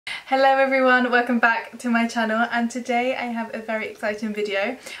Hello everyone, welcome back to my channel, and today I have a very exciting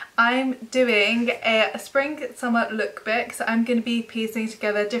video. I'm doing a spring summer lookbook, so I'm going to be piecing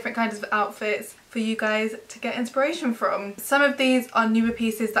together different kinds of outfits for you guys to get inspiration from. Some of these are newer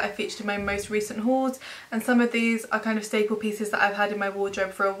pieces that I featured in my most recent hauls, and some of these are kind of staple pieces that I've had in my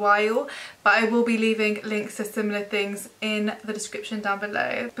wardrobe for a while, but I will be leaving links to similar things in the description down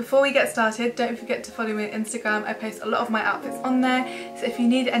below. Before we get started, don't forget to follow me on Instagram. I post a lot of my outfits on there, so if you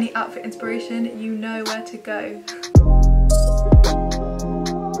need any outfit inspiration, you know where to go.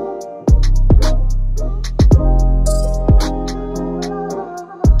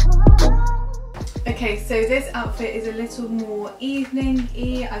 Okay, so this outfit is a little more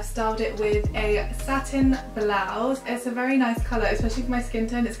evening-y. I've styled it with a satin blouse. It's a very nice colour, especially for my skin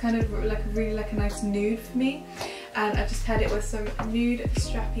tone. It's kind of like really like a nice nude for me. And I've just paired it with some nude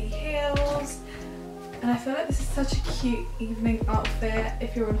strappy heels. And I feel like this is such a cute evening outfit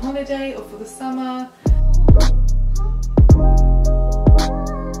if you're on holiday or for the summer.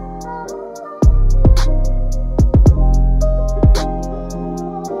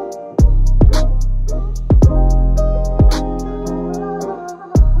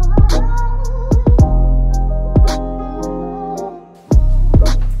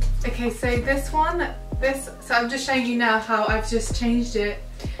 Okay, so so I'm just showing you now how I've just changed it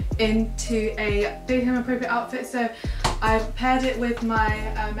into a daytime appropriate outfit. So I've paired it with my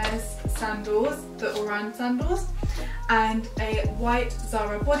Hermes sandals, the Oran sandals, and a white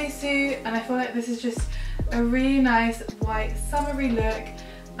Zara bodysuit, and I feel like this is just a really nice white summery look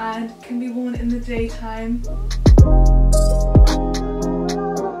and can be worn in the daytime.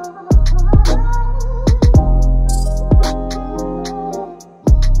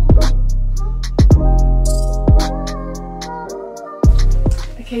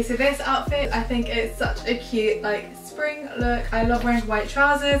 Okay, so this outfit, I think it's such a cute like spring look. I love wearing white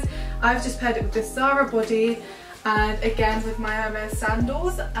trousers. I've just paired it with this Zara body and again with my Hermes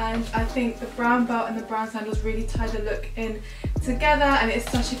sandals, and I think the brown belt and the brown sandals really tie the look in together, and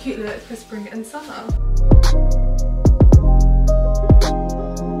it's such a cute look for spring and summer.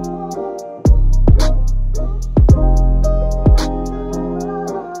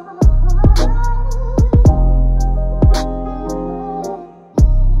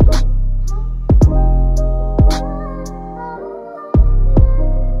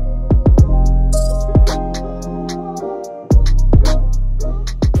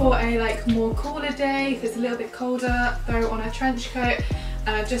 For a like more cooler day, if it's a little bit colder, throw on a trench coat,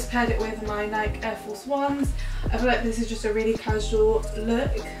 and I've just paired it with my Nike Air Force Ones. I feel like this is just a really casual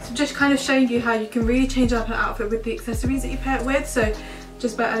look. So just kind of showing you how you can really change up an outfit with the accessories that you pair it with. So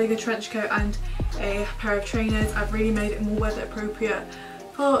just by adding a trench coat and a pair of trainers, I've really made it more weather appropriate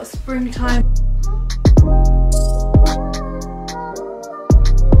for springtime.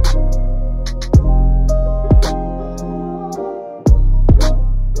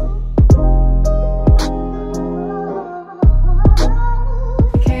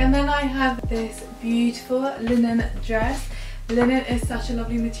 This beautiful linen dress. Linen is such a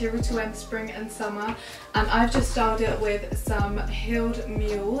lovely material to wear in spring and summer, and I've just styled it with some heeled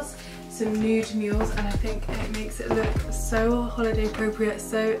mules, some nude mules, and I think it makes it look so holiday appropriate,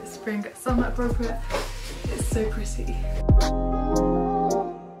 so spring summer appropriate. It's so pretty.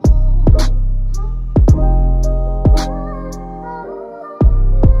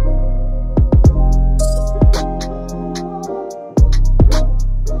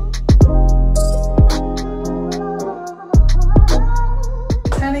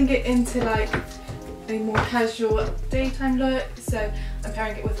 It into like a more casual daytime look, so I'm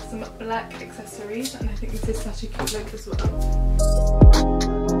pairing it with some black accessories, and I think this is such a cute look as well.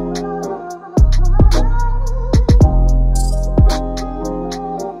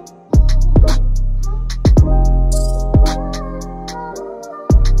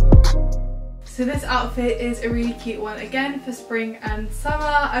 So this outfit is a really cute one again for spring and summer.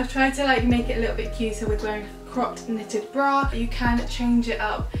 I've tried to like make it a little bit cuter with wearing a cropped knitted bra. You can change it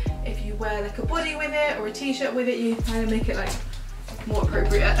up if you wear like a body with it or a t-shirt with it. You kind of make it like more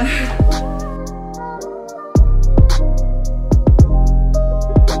appropriate.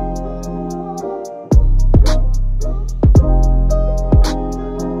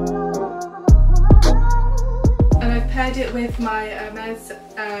 It with my Hermes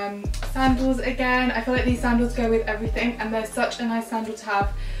sandals again. I feel like these sandals go with everything, and they're such a nice sandal to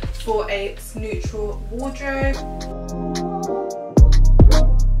have for a neutral wardrobe.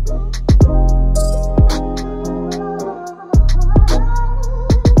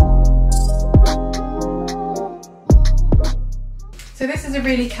 So this is a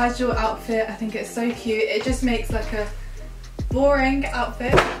really casual outfit. I think it's so cute. It just makes like a boring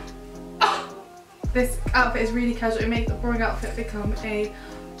outfit This outfit is really casual. It makes the boring outfit become a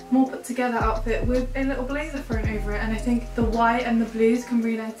more put together outfit with a little blazer thrown over it, and I think the white and the blues come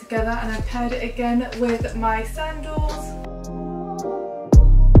really nice together, and I paired it again with my sandals.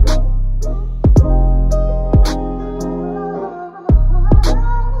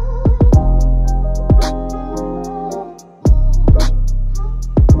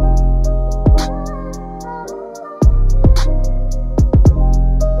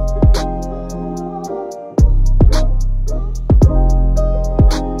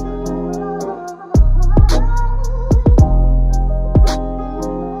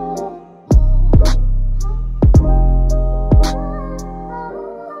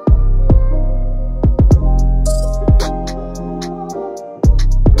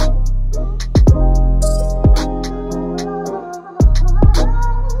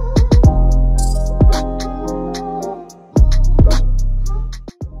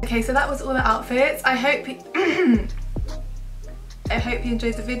 Okay, so that was all the outfits. I hope you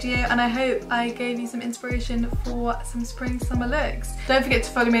enjoyed the video, and I hope I gave you some inspiration for some spring summer looks. Don't forget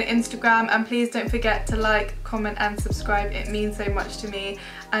to follow me on Instagram, and please don't forget to like, comment and subscribe. It means so much to me,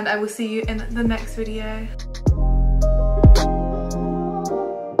 and I will see you in the next video.